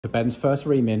For Ben's first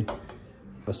ream-in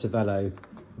for Cervelo,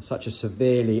 such a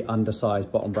severely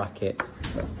undersized bottom bracket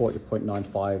at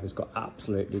 40.95 has got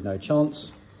absolutely no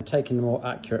chance. Taking a more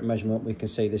accurate measurement, we can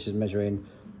see this is measuring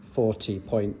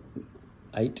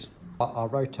 40.8. Our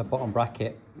rotor bottom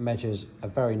bracket measures a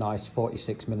very nice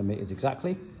 46 millimeters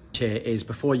exactly. Here is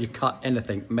before you cut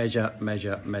anything, measure,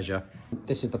 measure, measure.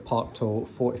 This is the Park Tool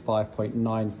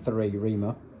 45.93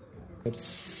 reamer. Good.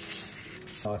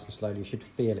 Nice and slowly, you should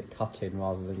feel it cutting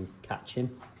rather than catching.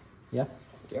 Yeah?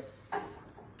 Yep.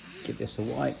 Give this a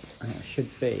wipe and it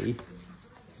should be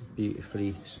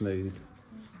beautifully smooth,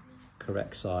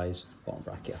 correct size bottom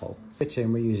bracket hole.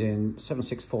 Fitting, we're using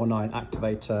 7649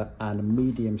 activator and a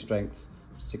medium strength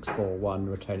 641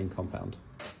 retaining compound.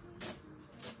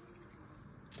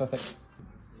 Perfect.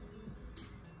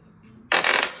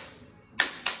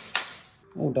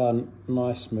 All done,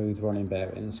 nice smooth running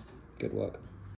bearings, good work.